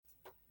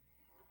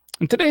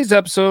In today's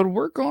episode,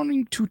 we're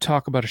going to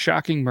talk about a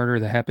shocking murder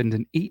that happened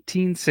in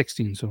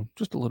 1816, so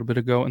just a little bit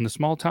ago, in the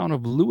small town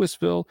of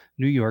Louisville,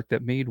 New York,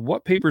 that made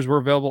what papers were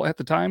available at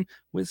the time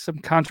with some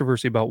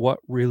controversy about what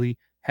really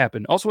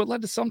happened. Also, it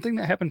led to something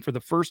that happened for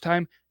the first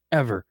time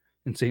ever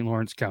in St.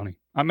 Lawrence County.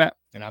 I'm Matt.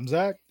 And I'm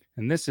Zach.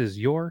 And this is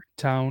Your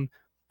Town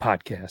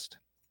Podcast.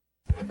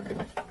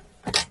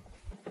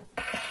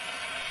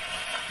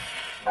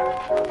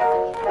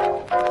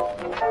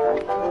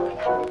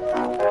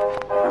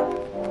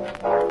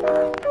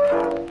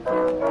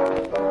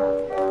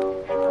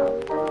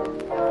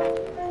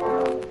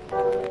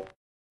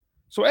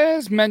 So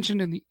as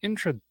mentioned in the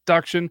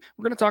introduction,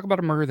 we're going to talk about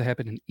a murder that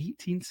happened in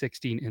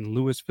 1816 in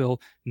Louisville,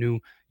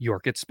 New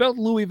York. It's spelled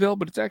Louisville,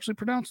 but it's actually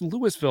pronounced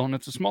Louisville, and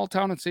it's a small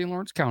town in St.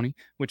 Lawrence County,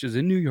 which is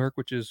in New York,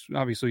 which is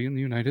obviously in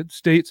the United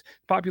States.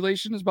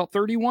 Population is about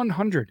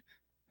 3,100,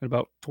 and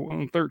about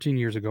 13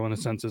 years ago in the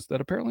census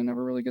that apparently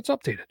never really gets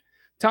updated.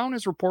 Town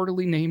is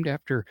reportedly named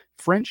after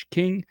French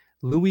King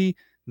Louis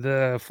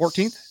the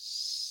 14th.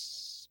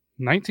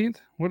 19th?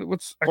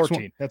 What's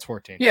 14? That's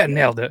 14. Yeah,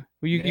 nailed it.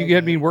 You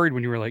had me worried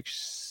when you were like,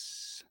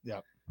 shh.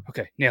 Yeah.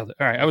 Okay, nailed it.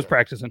 All right, I was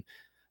practicing.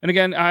 And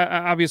again,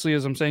 I obviously,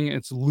 as I'm saying,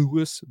 it's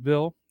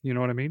Louisville. You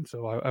know what I mean?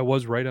 So I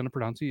was right on the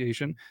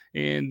pronunciation.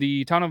 And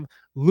the town of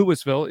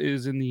Louisville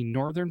is in the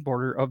northern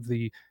border of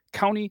the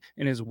county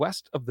and is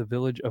west of the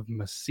village of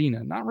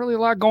Messina. Not really a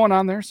lot going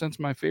on there since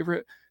my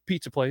favorite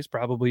pizza place,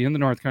 probably in the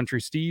North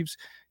Country, Steve's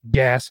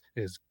Gas,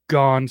 is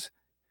gone.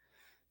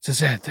 It's a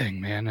sad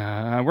thing, man.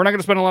 We're not going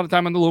to spend a lot of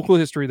time on the local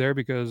history there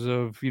because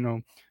of,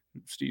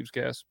 Steve's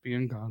Gas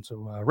being gone. So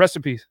rest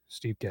in peace,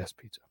 Steve Gas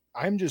Pizza.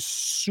 I'm just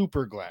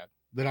super glad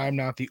that I'm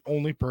not the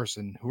only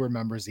person who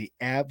remembers the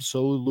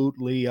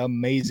absolutely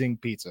amazing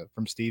pizza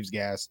from Steve's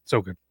Gas.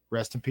 So good.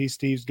 Rest in peace,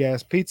 Steve's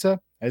Gas Pizza.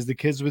 As the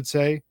kids would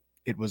say,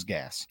 it was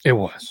gas. It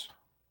was.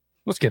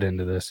 Let's get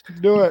into this.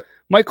 Do it.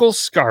 Michael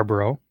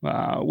Scarborough,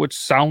 which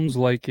sounds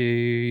like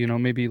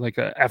maybe like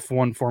a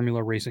F1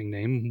 Formula racing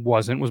name,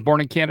 was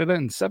born in Canada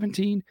in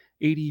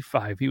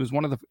 1785. He was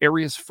one of the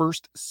area's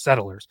first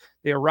settlers.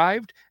 They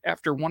arrived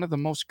after one of the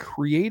most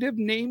creative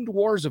named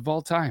wars of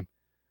all time,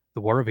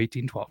 the War of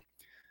 1812.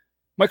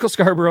 Michael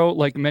Scarborough,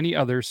 like many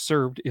others,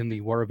 served in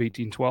the War of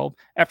 1812.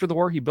 After the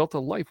war, he built a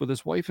life with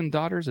his wife and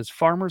daughters as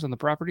farmers on the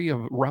property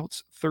of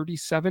routes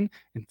 37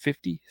 and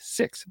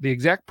 56. The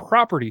exact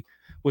property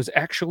was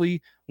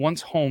actually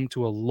once home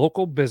to a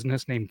local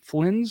business named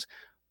Flynn's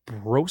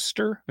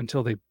Broster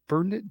until they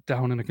burned it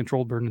down in a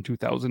controlled burn in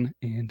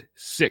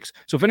 2006.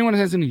 So if anyone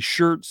has any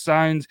shirts,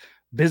 signs,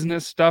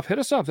 business stuff, hit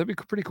us up. That'd be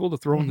pretty cool to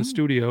throw in the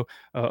studio,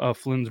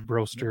 Flynn's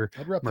Broster.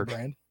 I'd rep the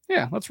brand.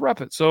 Yeah, let's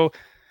rep it. So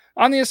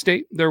on the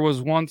estate, there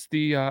was once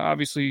the,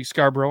 obviously,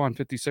 Scarborough on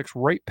 56,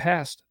 right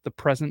past the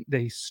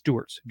present-day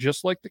Stewarts.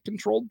 Just like the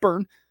controlled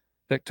burn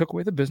that took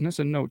away the business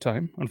in no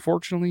time.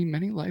 Unfortunately,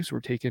 many lives were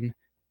taken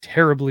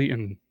terribly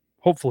and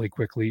hopefully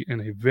quickly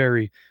in a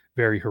very,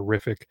 very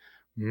horrific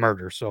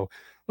murder. So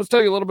let's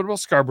tell you a little bit about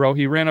Scarborough.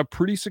 He ran a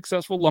pretty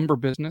successful lumber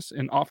business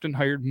and often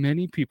hired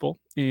many people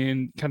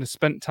and kind of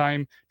spent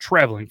time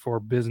traveling for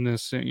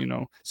business,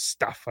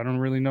 stuff. I don't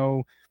really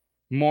know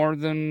more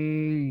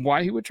than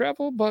why he would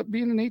travel, but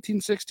being in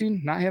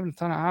 1816, not having a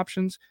ton of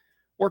options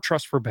or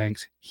trust for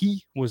banks,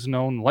 he was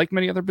known, like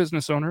many other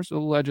business owners,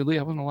 allegedly,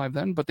 I wasn't alive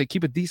then, but they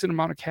keep a decent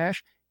amount of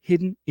cash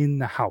hidden in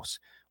the house.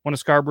 One of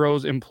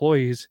Scarborough's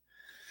employees,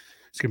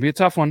 it's going to be a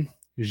tough one,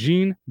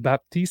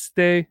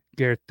 Jean-Baptiste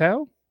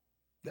Gertel.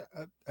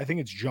 I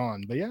think it's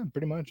John, but yeah,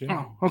 pretty much.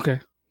 Yeah. Oh,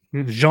 okay.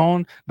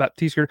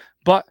 Jean-Baptiste Gertel,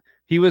 but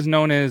he was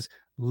known as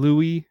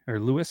Louis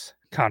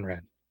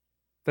Conrad.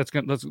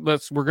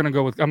 We're gonna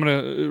go with, I'm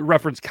gonna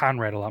reference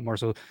Conrad a lot more.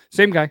 So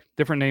same guy,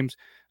 different names.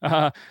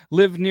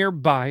 Lived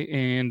nearby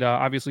and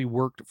obviously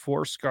worked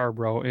for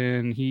Scarborough,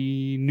 and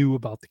he knew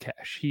about the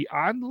cash. He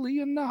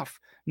oddly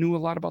enough knew a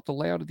lot about the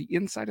layout of the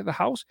inside of the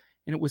house,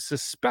 and it was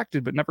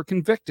suspected but never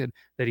convicted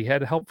that he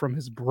had help from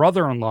his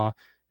brother-in-law,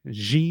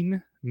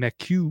 Jean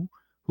McHugh,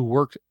 who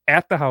worked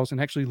at the house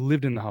and actually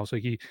lived in the house.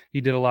 Like he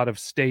did a lot of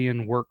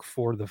stay-in work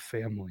for the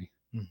family.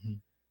 Mm-hmm.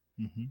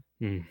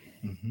 Mm-hmm.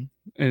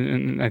 Mm-hmm.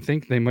 And I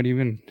think they might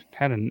even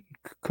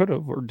could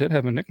have or did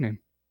have a nickname.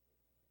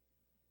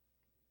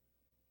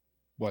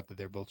 What, that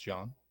they're both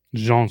John?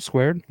 Jean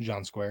Squared?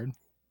 John Squared.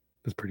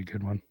 That's a pretty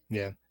good one.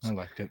 Yeah, I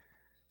liked it.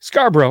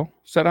 Scarborough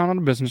set out on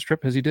a business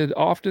trip, as he did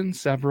often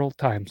several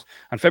times.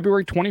 On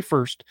February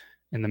 21st,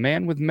 and the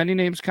man with many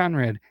names,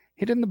 Conrad,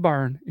 hid in the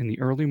barn in the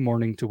early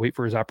morning to wait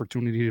for his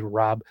opportunity to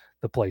rob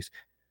the place.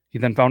 He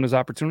then found his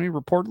opportunity,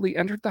 reportedly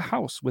entered the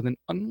house with an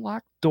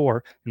unlocked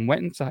door and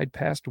went inside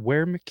past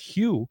where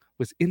McHugh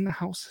was in the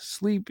house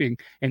sleeping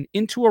and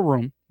into a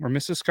room where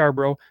Mrs.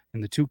 Scarborough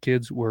and the two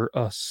kids were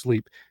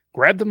asleep.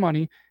 Grabbed the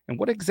money, and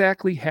what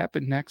exactly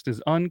happened next is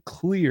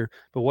unclear,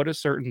 but what is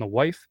certain, the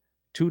wife,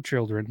 two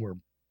children were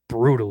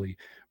brutally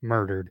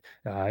murdered.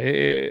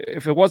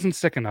 If it wasn't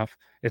sick enough,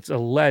 it's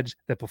alleged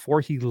that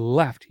before he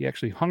left, he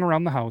actually hung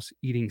around the house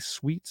eating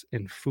sweets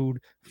and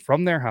food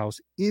from their house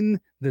in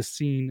the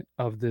scene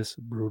of this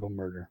brutal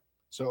murder.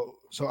 So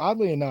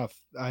oddly enough,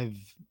 I've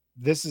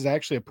this is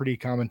actually a pretty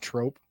common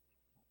trope,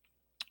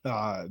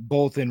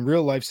 both in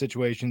real life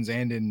situations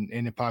and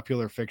in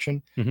popular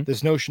fiction. Mhm.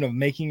 This notion of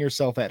making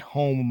yourself at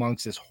home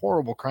amongst this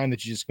horrible crime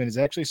that you just committed is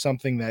actually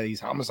something that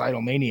these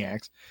homicidal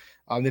maniacs,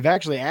 they've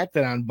actually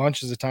acted on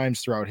bunches of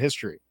times throughout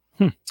history.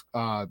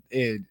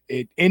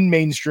 In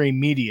mainstream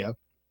media,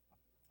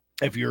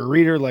 if you're a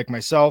reader like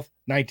myself,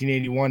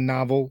 1981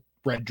 novel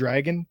Red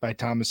Dragon by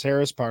Thomas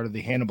Harris, part of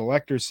the Hannibal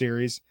Lecter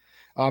series.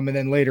 And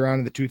then later on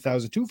in the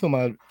 2002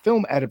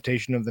 film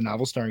adaptation of the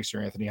novel starring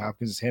Sir Anthony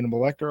Hopkins as Hannibal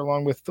Lecter,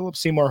 along with Philip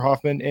Seymour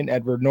Hoffman and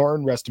Edward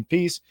Norton. Rest in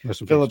peace.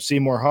 Philip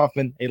Seymour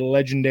Hoffman, a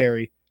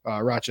legendary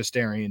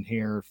Rochesterian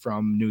here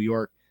from New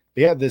York.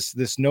 But yeah,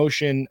 this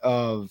notion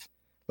of,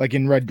 like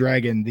in Red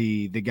Dragon,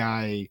 the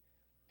guy,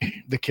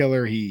 the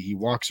killer, he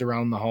walks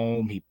around the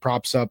home, he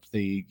props up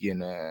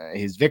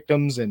his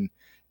victims and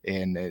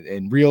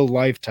in real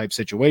life type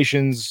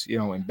situations,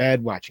 in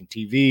bed watching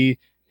TV.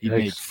 He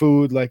made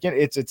food. Like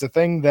it's a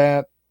thing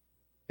that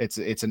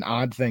it's an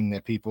odd thing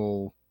that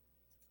people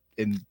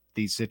in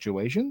these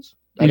situations.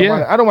 I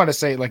don't want to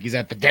say like he's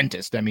at the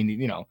dentist. I mean,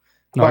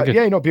 but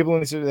people in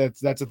this,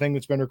 that's a thing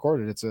that's been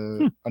recorded. It's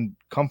a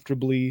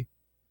uncomfortably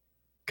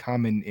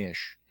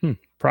common-ish.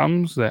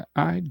 Problems that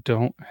I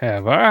don't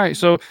have. All right,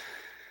 so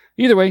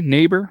either way,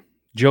 neighbor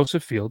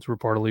Joseph Fields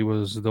reportedly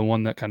was the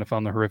one that kind of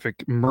found the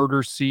horrific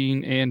murder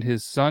scene, and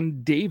his son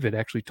David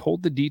actually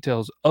told the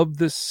details of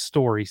this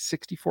story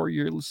 64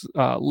 years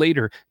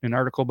later in an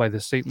article by the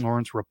St.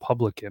 Lawrence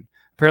Republican.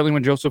 Apparently,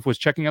 when Joseph was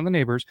checking on the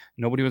neighbors,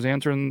 nobody was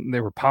answering. They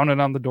were pounding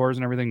on the doors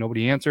and everything.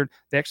 Nobody answered.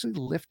 They actually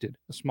lifted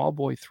a small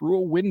boy through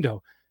a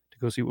window to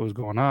go see what was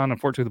going on.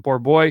 Unfortunately, the poor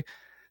boy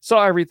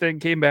saw everything,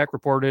 came back,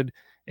 reported,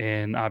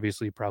 and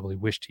obviously probably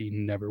wished he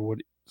never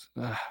would.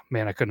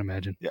 Man, I couldn't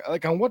imagine. Yeah,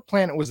 like on what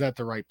planet was that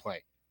the right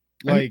play?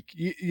 Like,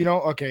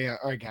 okay, all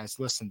right, guys,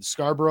 listen, the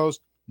Scarboroughs,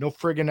 no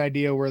friggin'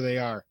 idea where they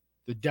are.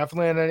 They're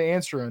definitely not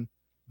answering,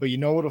 but you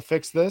know what'll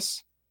fix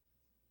this?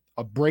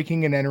 A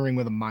breaking and entering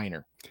with a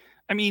minor.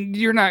 I mean,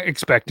 you're not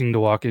expecting to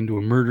walk into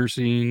a murder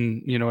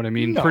scene, you know what I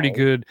mean? No. Pretty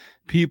good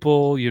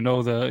people,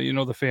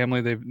 the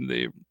family,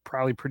 they're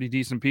probably pretty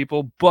decent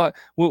people. But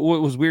what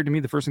was weird to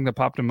me, the first thing that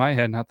popped in my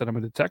head, not that I'm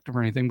a detective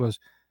or anything, was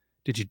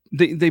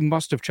they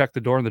must have checked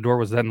the door and the door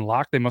was then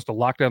locked. They must have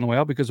locked it on the way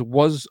out because it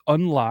was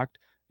unlocked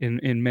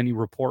in many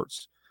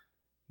reports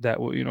that,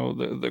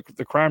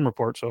 the crime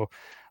report. So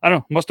I don't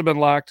know, must have been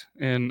locked,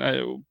 and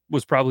it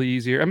was probably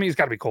easier. I mean, it's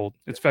got to be cold.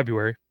 It's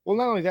February. Well,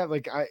 not only that,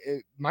 like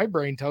my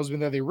brain tells me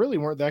that they really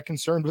weren't that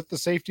concerned with the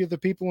safety of the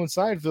people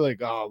inside. They're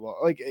like, oh, well,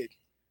 like,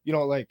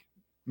 like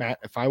Matt,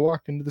 if I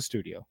walked into the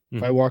studio,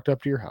 if I walked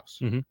up to your house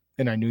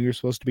and I knew you're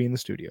supposed to be in the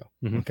studio,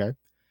 okay,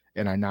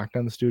 and I knocked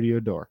on the studio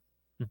door,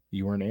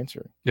 you weren't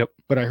answering. Yep.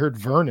 But I heard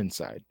Vern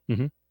inside.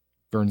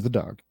 Vern's the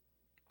dog.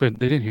 But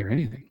they didn't hear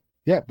anything.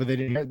 Yeah, but they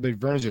didn't hear. But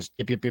Vern's just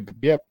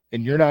yep,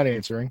 and you're not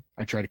answering.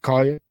 I try to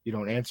call you. You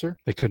don't answer.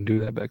 They couldn't do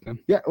that back then.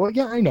 Yeah, well,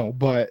 yeah, I know,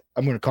 but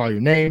I'm going to call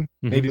your name.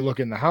 Maybe look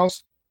in the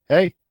house.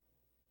 Hey,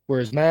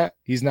 where's Matt?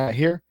 He's not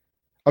here.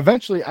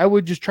 Eventually, I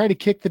would just try to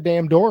kick the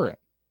damn door in.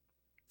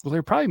 Well,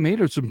 they're probably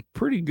made of some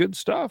pretty good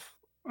stuff.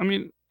 I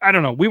mean, I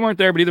don't know. We weren't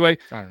there, but either way.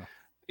 I don't know.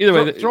 Either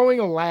way. Throwing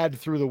a lad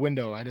through the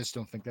window, I just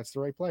don't think that's the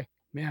right play.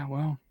 Yeah,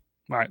 well,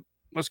 all right.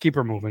 Let's keep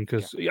her moving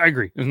because I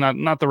agree. It's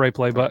not the right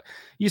play, but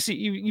you've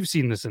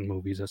seen this in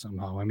movies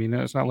somehow. I mean,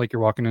 it's not like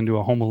you're walking into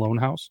a Home Alone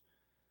house.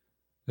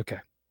 Okay.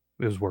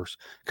 It was worse.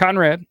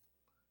 Conrad,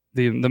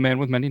 the man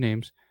with many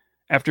names,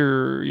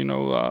 after,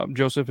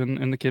 Joseph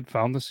and the kid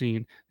found the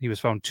scene, he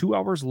was found 2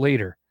 hours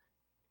later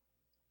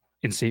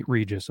in St.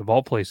 Regis, of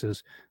all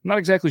places. I'm not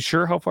exactly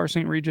sure how far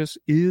St. Regis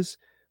is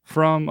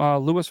from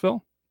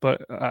Louisville,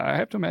 but I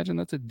have to imagine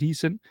that's a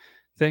decent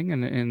thing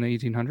in the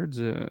 1800s.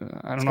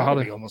 I don't know how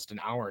they almost an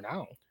hour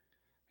now.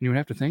 You would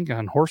have to think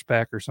on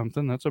horseback or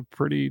something. That's a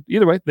pretty.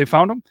 Either way, they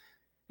found him,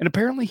 and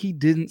apparently he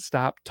didn't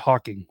stop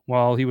talking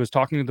while he was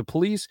talking to the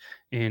police.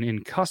 And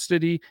in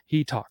custody,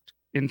 he talked,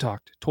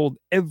 told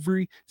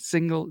every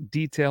single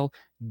detail,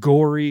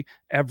 gory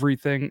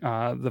everything.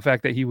 The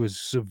fact that he was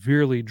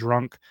severely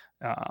drunk.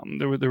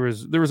 There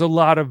was a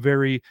lot of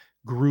very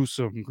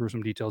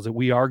gruesome details that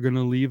we are going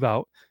to leave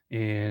out,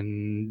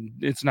 and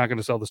it's not going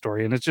to sell the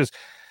story. And it's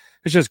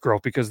just gross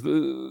because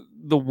the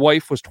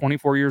wife was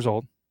 24 years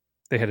old.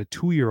 They had a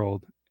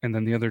 2-year-old, and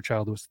then the other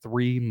child was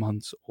 3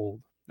 months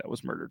old that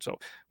was murdered. So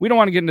we don't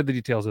want to get into the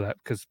details of that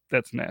because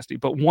that's nasty.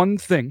 But one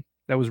thing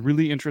that was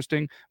really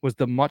interesting was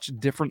the much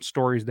different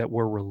stories that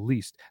were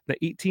released. The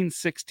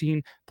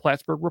 1816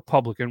 Plattsburgh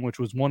Republican, which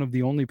was one of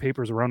the only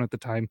papers around at the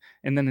time.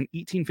 And then in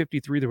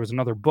 1853, there was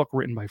another book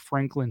written by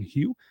Franklin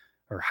Hugh,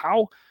 or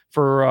how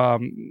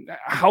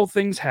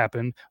things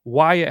happened,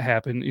 why it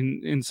happened,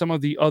 in some of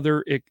the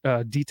other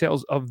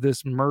details of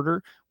this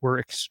murder were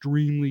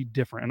extremely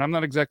different. And I'm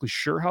not exactly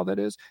sure how that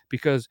is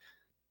because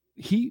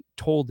he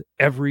told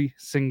every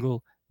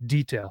single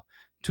detail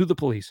to the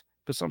police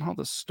but somehow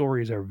the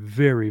stories are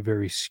very,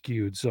 very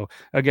skewed. So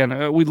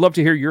again, we'd love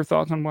to hear your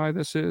thoughts on why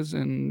this is,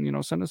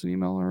 and send us an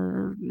email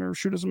or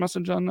shoot us a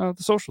message on the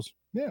socials.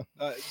 Yeah.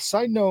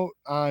 Side note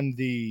on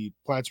the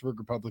Plattsburgh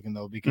Republican,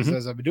 though, because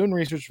as I've been doing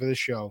research for this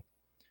show,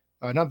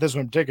 not this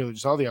one in particular,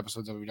 just all the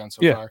episodes that we've done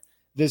so far,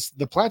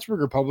 the Plattsburgh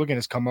Republican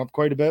has come up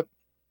quite a bit.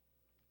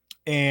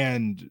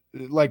 And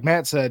like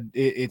Matt said,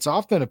 it's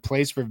often a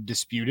place for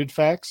disputed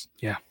facts.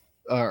 Yeah.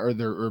 Or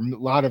there are a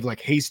lot of like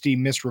hasty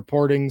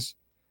misreportings.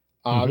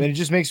 And it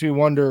just makes me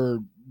wonder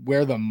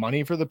where the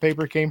money for the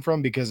paper came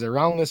from, because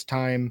around this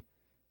time,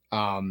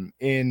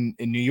 in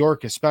New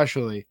York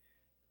especially,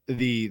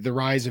 the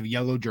rise of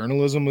yellow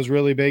journalism was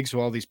really big.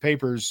 So all these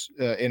papers,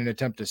 in an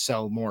attempt to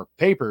sell more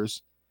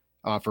papers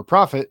for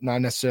profit,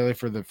 not necessarily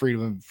for the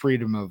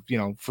freedom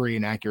of free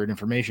and accurate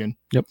information.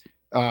 Yep.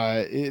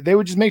 They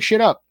would just make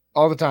shit up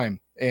all the time,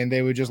 and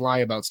they would just lie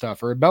about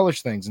stuff or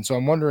embellish things. And so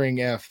I'm wondering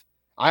if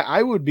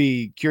I would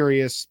be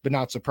curious, but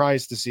not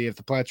surprised, to see if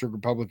the Plattsburgh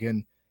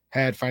Republican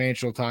had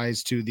financial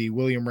ties to the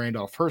William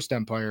Randolph Hearst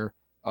empire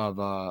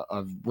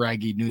of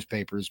raggy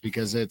newspapers,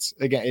 because it's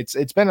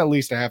been at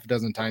least a half a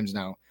dozen times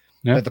now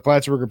that the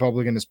Plattsburgh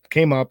Republican has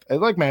came up.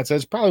 Like Matt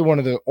says, probably one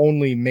of the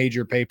only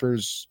major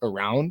papers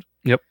around.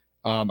 Yep.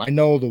 I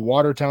know the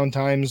Watertown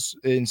Times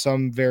in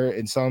some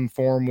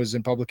form was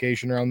in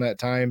publication around that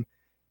time,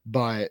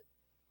 but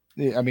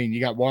I mean, you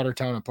got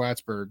Watertown and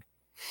Plattsburgh.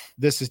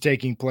 This is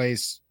taking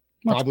place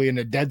probably in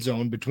a dead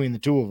zone between the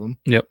two of them.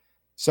 Yep.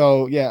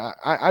 So yeah,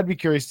 I'd be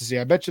curious to see.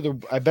 I bet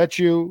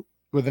you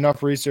with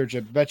enough research,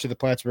 I bet you the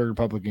Plattsburgh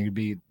Republican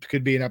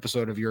could be an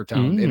episode of Your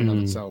Town in and of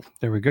itself.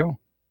 There we go.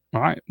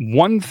 All right.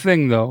 One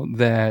thing though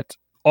that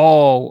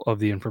all of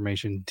the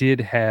information did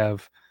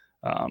have,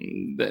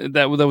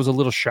 that was a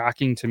little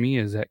shocking to me,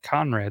 is that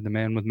Conrad, the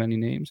man with many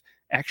names,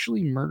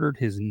 actually murdered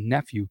his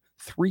nephew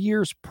 3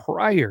 years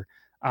prior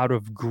out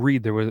of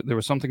greed. There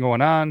was something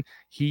going on.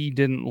 He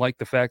didn't like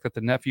the fact that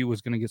the nephew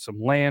was going to get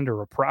some land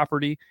or a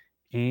property,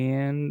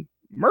 and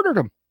murdered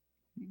him.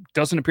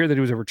 Doesn't appear that he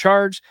was ever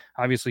charged.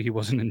 Obviously, he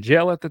wasn't in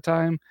jail at the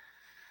time.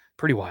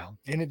 Pretty wild.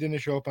 And it didn't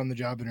show up on the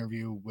job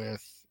interview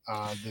with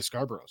the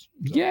Scarboroughs. So.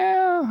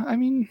 Yeah, I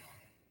mean,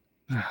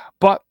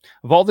 but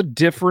of all the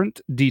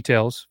different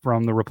details,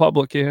 from the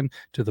Republican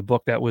to the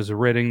book that was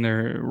written,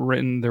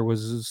 there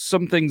was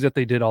some things that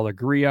they did all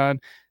agree on.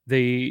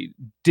 They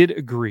did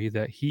agree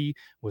that he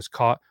was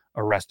caught,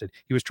 arrested.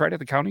 He was tried at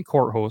the county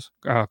courthouse,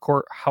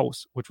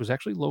 which was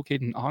actually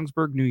located in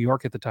Augsburg, New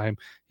York at the time.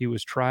 He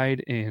was tried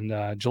in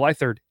July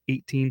 3rd,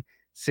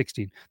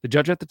 1816. The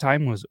judge at the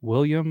time was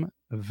William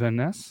Van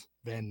Ness.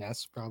 Van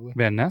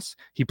Ness.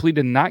 He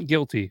pleaded not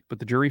guilty, but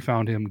the jury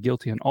found him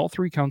guilty on all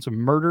 3 counts of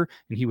murder,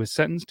 and he was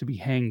sentenced to be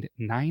hanged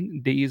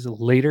 9 days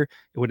later.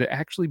 It would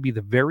actually be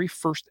the very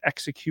first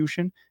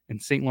execution in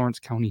St. Lawrence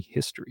County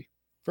history.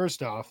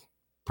 First off,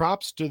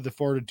 props to the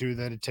fortitude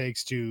that it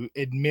takes to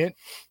admit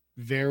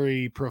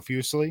very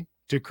profusely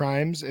to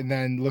crimes and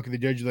then look at the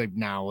judge like,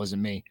 nah, it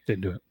wasn't me.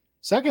 Didn't do it.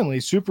 Secondly,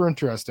 super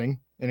interesting,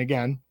 and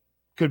again,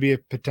 could be a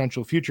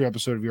potential future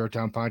episode of Your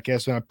Town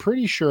podcast. And I'm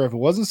pretty sure if it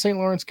wasn't St.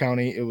 Lawrence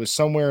County, it was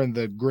somewhere in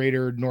the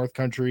greater North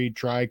Country,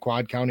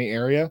 Quad County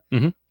area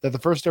that the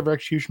first ever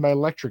execution by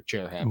electric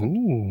chair happened.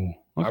 Ooh,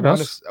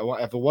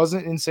 if it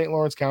wasn't in St.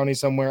 Lawrence County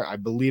somewhere, I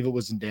believe it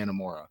was in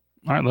Dannemora.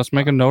 All right, let's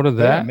make a note of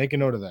that. Yeah, make a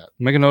note of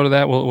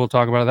that. We'll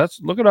talk about it.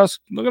 Look at us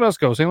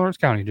go. St. Lawrence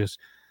County just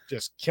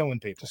killing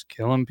people. Just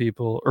killing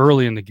people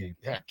early in the game.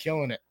 Yeah,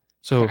 killing it.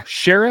 So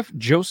Sheriff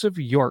Joseph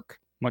York,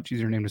 much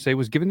easier name to say,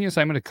 was given the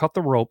assignment to cut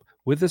the rope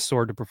with his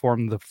sword to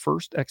perform the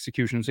first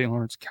execution in St.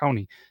 Lawrence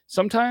County.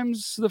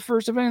 Sometimes the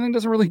first of anything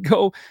doesn't really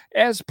go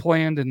as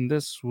planned, and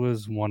this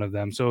was one of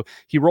them. So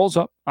he rolls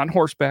up on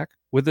horseback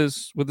with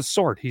his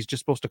sword. He's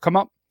just supposed to come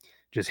up,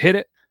 just hit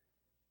it,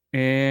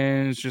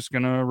 and it's just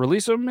going to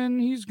release him,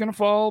 and he's going to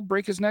fall,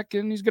 break his neck,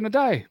 and he's going to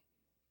die.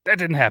 That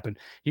didn't happen.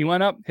 He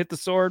went up, hit the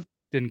sword,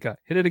 didn't cut.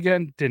 Hit it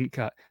again, didn't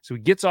cut. So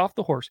he gets off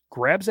the horse,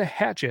 grabs a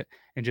hatchet,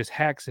 and just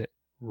hacks it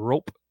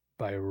rope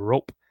by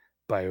rope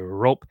by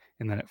rope.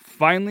 And then it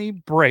finally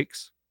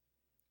breaks,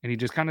 and he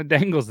just kind of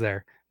dangles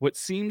there, what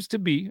seems to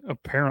be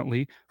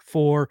apparently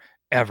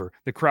forever.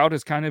 The crowd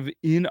is kind of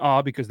in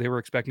awe because they were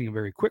expecting a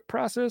very quick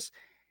process,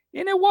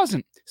 and it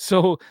wasn't.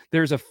 So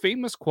there's a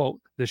famous quote.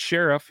 The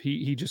sheriff,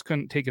 he just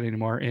couldn't take it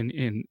anymore.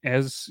 And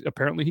as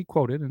apparently he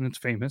quoted, and it's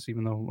famous,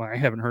 even though I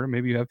haven't heard it,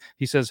 maybe you have.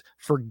 He says,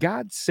 "For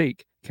God's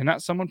sake,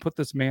 cannot someone put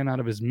this man out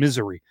of his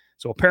misery?"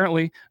 So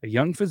apparently a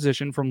young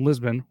physician from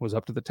Lisbon was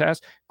up to the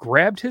task,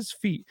 grabbed his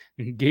feet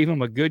and gave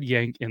him a good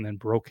yank, and then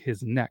broke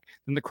his neck.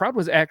 And the crowd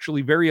was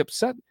actually very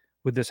upset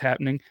with this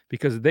happening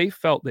because they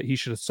felt that he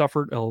should have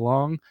suffered a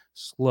long,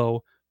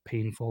 slow,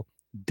 painful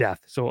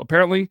death. So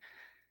apparently,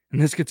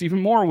 and this gets even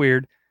more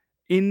weird,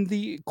 in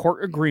the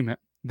court agreement,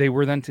 they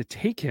were then to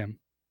take him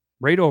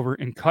right over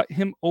and cut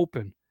him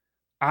open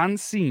on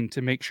scene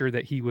to make sure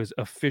that he was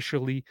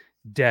officially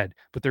dead.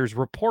 But there's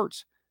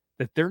reports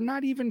that they're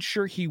not even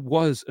sure he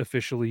was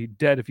officially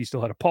dead, if he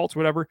still had a pulse,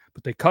 whatever,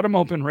 but they cut him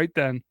open right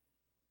then,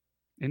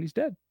 and he's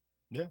dead.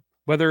 Yeah.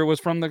 Whether it was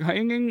from the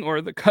hanging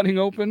or the cutting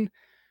open,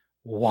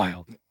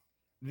 Wild.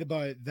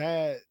 But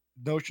that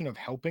notion of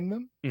helping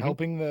them, Mhm.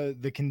 helping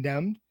the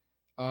condemned,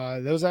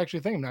 that was actually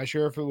a thing. I'm not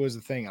sure if it was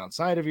a thing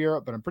outside of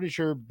Europe, but I'm pretty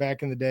sure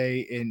back in the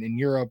day in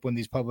Europe, when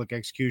these public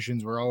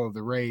executions were all of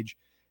the rage,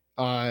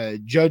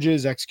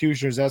 judges,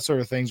 executioners, that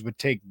sort of things would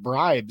take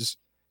bribes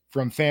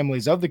from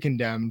families of the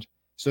condemned.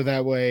 So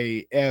that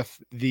way, if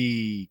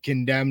the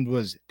condemned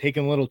was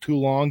taking a little too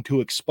long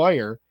to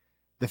expire,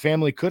 the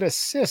family could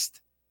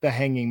assist the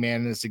hanging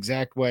man in this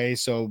exact way.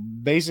 So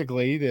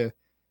basically, all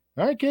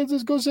right, kids,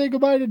 let's go say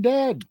goodbye to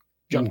dad.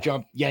 Jump, Ooh.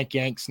 jump, yank,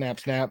 yank, snap,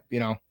 snap.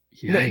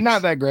 Yikes.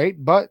 Not that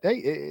great, but hey,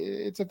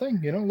 it's a thing.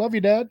 Love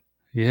you, dad.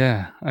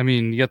 Yeah. I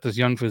mean, you got this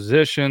young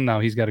physician. Now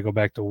he's got to go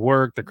back to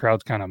work. The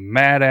crowd's kind of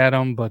mad at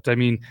him. But I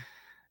mean,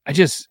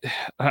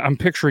 I'm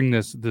picturing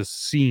this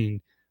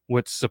scene,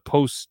 what's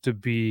supposed to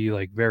be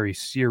like very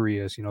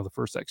serious, the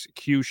first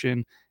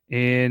execution.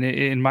 And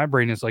in my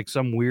brain, it's like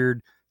some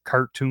weird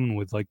cartoon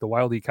with like the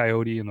Wile E.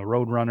 Coyote and the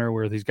Roadrunner,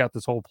 where he's got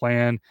this whole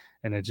plan,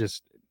 and it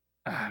just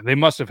they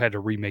must have had to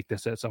remake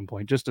this at some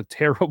point. Just a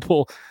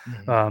terrible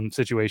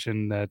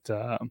situation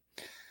that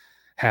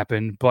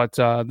happened. But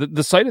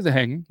the site of the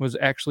hanging was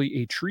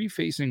actually a tree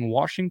facing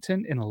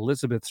Washington and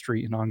Elizabeth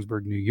Street in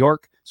Augsburg, New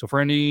York. So for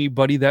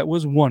anybody that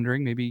was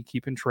wondering, maybe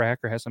keeping track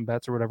or has some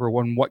bets or whatever,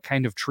 what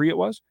kind of tree it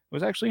was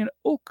actually an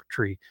oak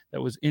tree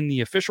that was in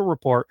the official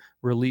report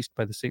released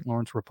by the St.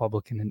 Lawrence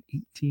Republican in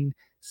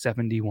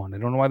 1871. I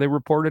don't know why they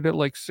reported it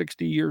like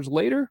 60 years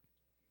later,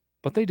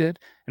 but they did.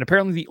 And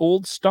apparently the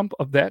old stump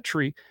of that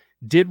tree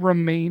did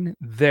remain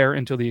there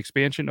until the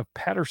expansion of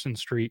Patterson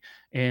Street,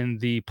 and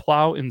the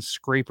plow and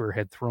scraper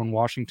had thrown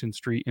Washington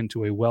Street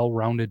into a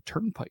well-rounded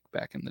turnpike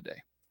back in the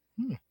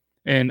day.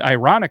 And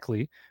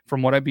ironically,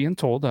 from what I'm being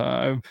told,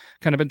 I've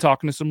kind of been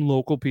talking to some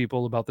local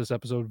people about this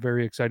episode,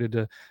 very excited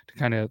to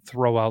kind of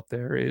throw out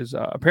there, is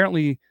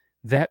apparently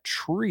that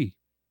tree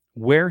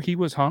where he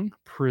was hung,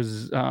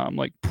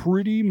 like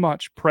pretty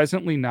much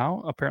presently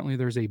now, apparently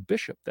there's a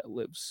bishop that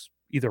lives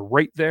either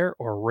right there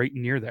or right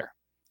near there.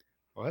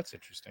 Well, that's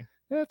interesting.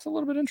 Yeah, it's a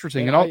little bit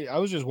interesting. And And I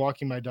was just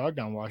walking my dog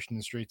down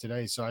Washington Street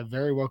today, so I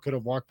very well could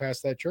have walked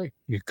past that tree.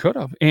 You could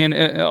have. And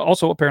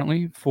also,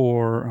 apparently,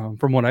 from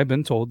what I've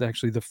been told,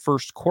 actually, the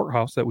first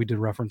courthouse that we did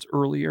reference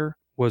earlier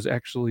was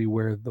actually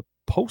where the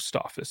post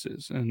office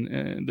is.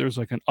 And there's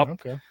like an up.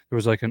 Okay. There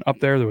was like an up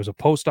there. There was a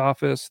post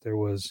office. There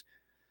was,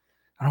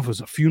 I don't know if it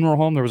was a funeral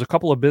home. There was a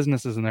couple of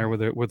businesses in there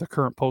where the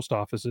current post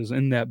office is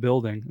in that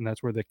building, and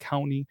that's where the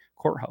county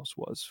courthouse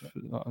was.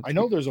 I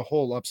know there's a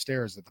whole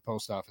upstairs at the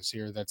post office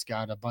here that's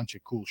got a bunch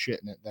of cool shit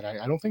in it that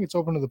I don't think it's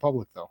open to the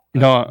public though.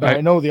 No, I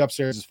know the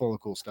upstairs is full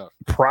of cool stuff.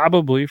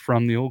 Probably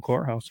from the old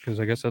courthouse, because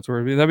I guess that's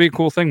where that'd be a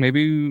cool thing.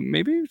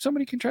 Maybe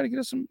somebody can try to get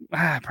us some.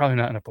 Probably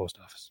not in a post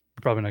office.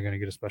 We're probably not going to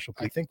get a special.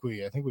 I think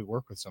we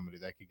work with somebody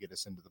that could get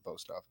us into the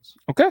post office.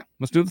 Okay,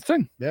 let's do the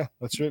thing. Yeah,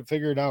 let's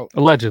figure it out.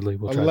 Allegedly,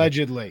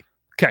 Allegedly.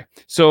 Okay,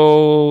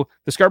 so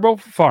the Scarborough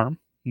farm,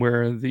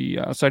 where the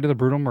site of the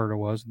brutal murder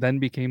was, then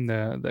became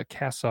the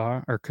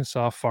Cassaw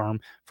farm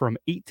from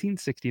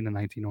 1860 to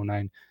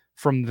 1909.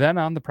 From then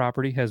on, the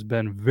property has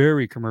been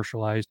very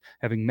commercialized,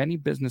 having many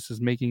businesses,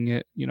 making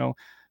it,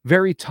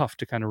 very tough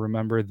to kind of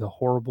remember the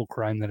horrible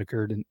crime that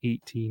occurred in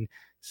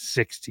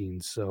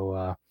 1816.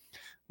 So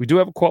we do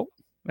have a quote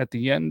at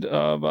the end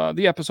of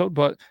the episode,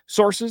 but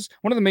sources,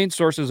 one of the main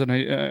sources, and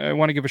I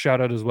want to give a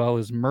shout out as well,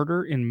 is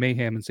Murder in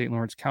Mayhem in St.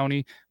 Lawrence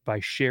County by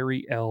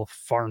Sherry L.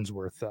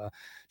 Farnsworth.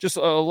 Just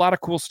a lot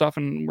of cool stuff,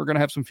 and we're going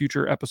to have some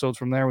future episodes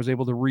from there. I was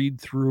able to read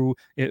through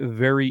it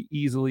very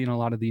easily, and a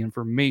lot of the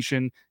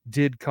information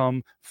did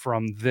come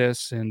from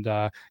this, and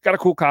got a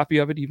cool copy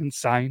of it, even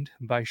signed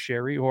by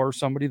Sherry or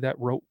somebody that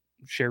wrote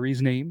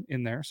Sherry's name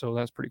in there, so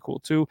that's pretty cool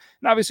too.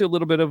 And obviously a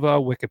little bit of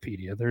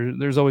Wikipedia.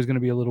 There's always going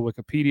to be a little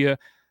Wikipedia.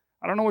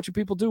 I don't know what you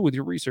people do with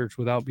your research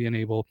without being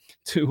able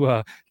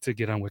to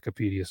get on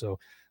Wikipedia. So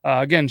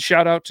again,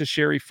 shout out to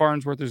Sherry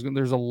Farnsworth.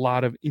 There's a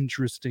lot of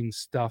interesting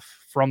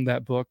stuff from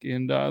that book,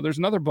 and there's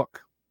another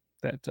book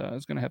that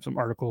is going to have some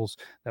articles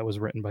that was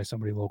written by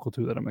somebody local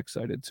too that I'm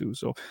excited to.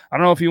 So I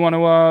don't know if you want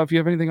to, if you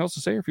have anything else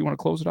to say, or if you want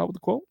to close it out with a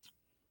quote.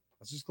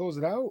 Let's just close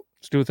it out.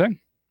 Let's do a thing.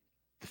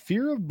 The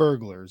fear of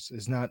burglars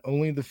is not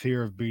only the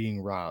fear of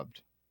being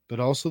robbed,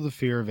 but also the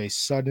fear of a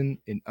sudden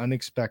and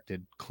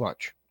unexpected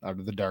clutch out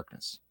of the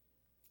darkness.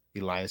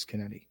 Elias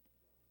Kennedy.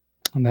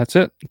 And that's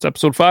it. It's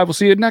episode 5. We'll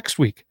see you next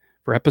week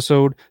for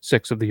episode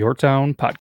 6 of the Your Town podcast.